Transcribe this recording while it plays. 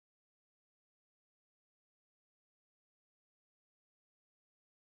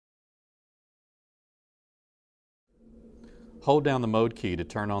Hold down the mode key to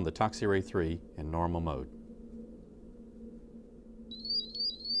turn on the ToxiRAE3 in normal mode.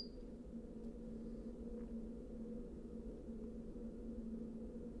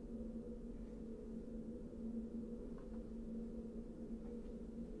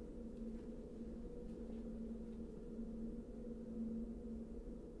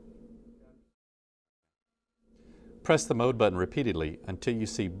 Press the mode button repeatedly until you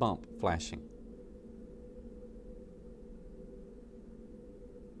see bump flashing.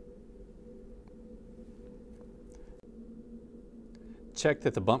 Check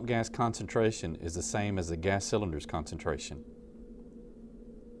that the bump gas concentration is the same as the gas cylinder's concentration.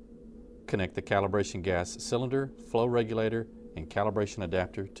 Connect the calibration gas cylinder, flow regulator, and calibration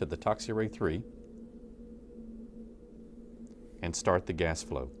adapter to the ToxiRAE3 and start the gas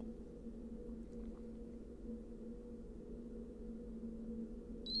flow.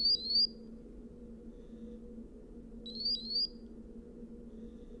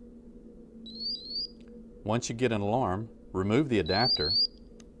 Once you get an alarm, remove the adapter,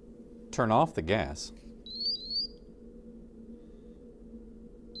 turn off the gas,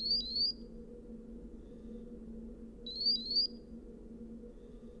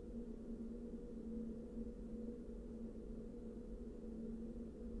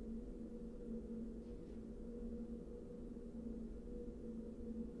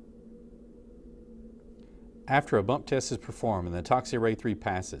 After a bump test is performed and the ToxiRAE3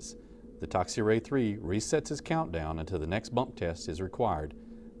 passes, the ToxiRAE3 resets its countdown until the next bump test is required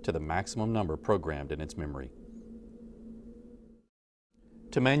to the maximum number programmed in its memory.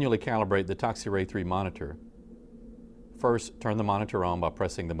 To manually calibrate the ToxiRAE3 monitor, first turn the monitor on by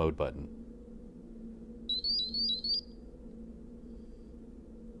pressing the mode button.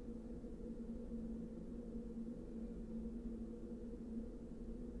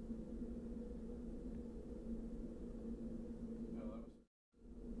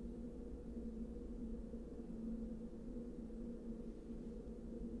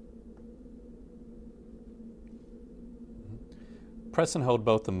 Press and hold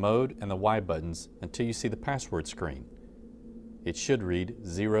both the mode and the Y buttons until you see the password screen. It should read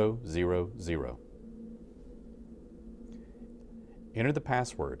 000. Enter the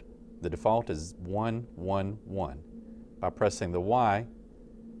password. The default is 111 by pressing the Y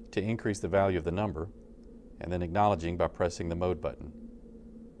to increase the value of the number and then acknowledging by pressing the mode button.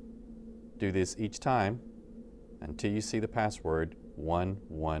 Do this each time until you see the password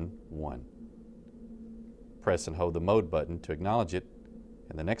 111. Press and hold the mode button to acknowledge it,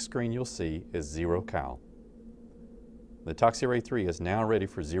 and the next screen you'll see is 0 cal. The ToxiRAE3 is now ready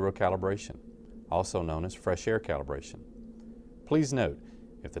for zero calibration, also known as fresh air calibration. Please note,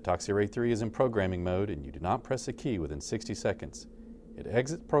 if the ToxiRAE3 is in programming mode and you do not press a key within 60 seconds, it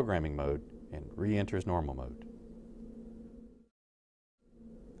exits programming mode and re-enters normal mode.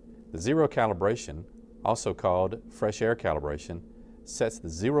 The zero calibration, also called fresh air calibration, sets the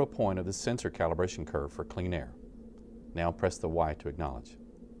 0 point of the sensor calibration curve for clean air. Now press the Y to acknowledge.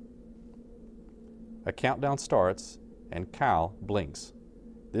 A countdown starts and cal blinks.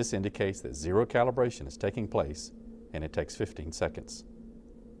 This indicates that zero calibration is taking place and it takes 15 seconds.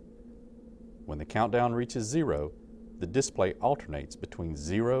 When the countdown reaches 0, the display alternates between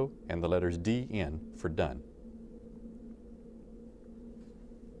 0 and the letters DN for done.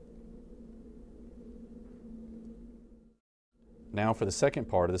 Now for the second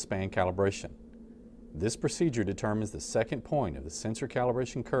part of the span calibration. This procedure determines the second point of the sensor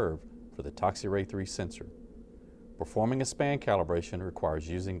calibration curve for the ToxiRAE3 sensor. Performing a span calibration requires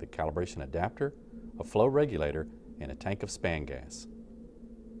using the calibration adapter, a flow regulator, and a tank of span gas.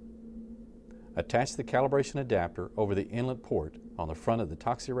 Attach the calibration adapter over the inlet port on the front of the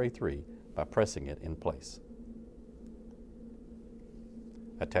ToxiRAE3 by pressing it in place.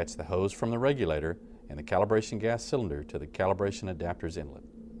 Attach the hose from the regulator and the calibration gas cylinder to the calibration adapter's inlet.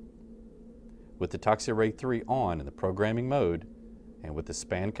 With the ToxiRAE3 on in the programming mode and with the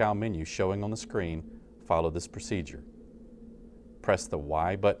span cal menu showing on the screen, follow this procedure. Press the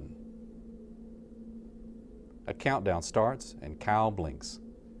Y button. A countdown starts and cal blinks.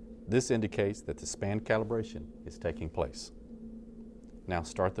 This indicates that the span calibration is taking place. Now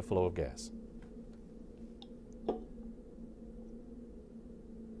start the flow of gas.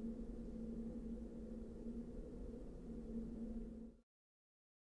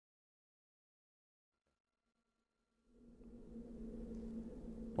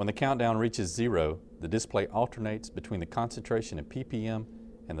 When the countdown reaches 0, the display alternates between the concentration in ppm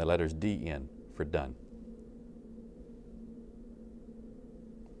and the letters DN for done.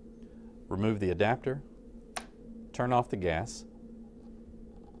 Remove the adapter, turn off the gas,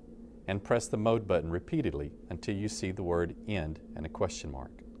 and press the mode button repeatedly until you see the word end and a question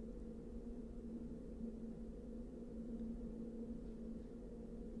mark.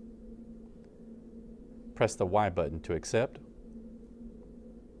 Press the Y button to accept.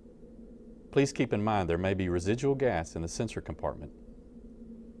 Please keep in mind there may be residual gas in the sensor compartment.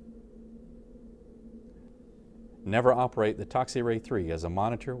 Never operate the ToxiRAE3 as a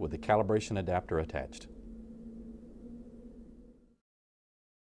monitor with the calibration adapter attached.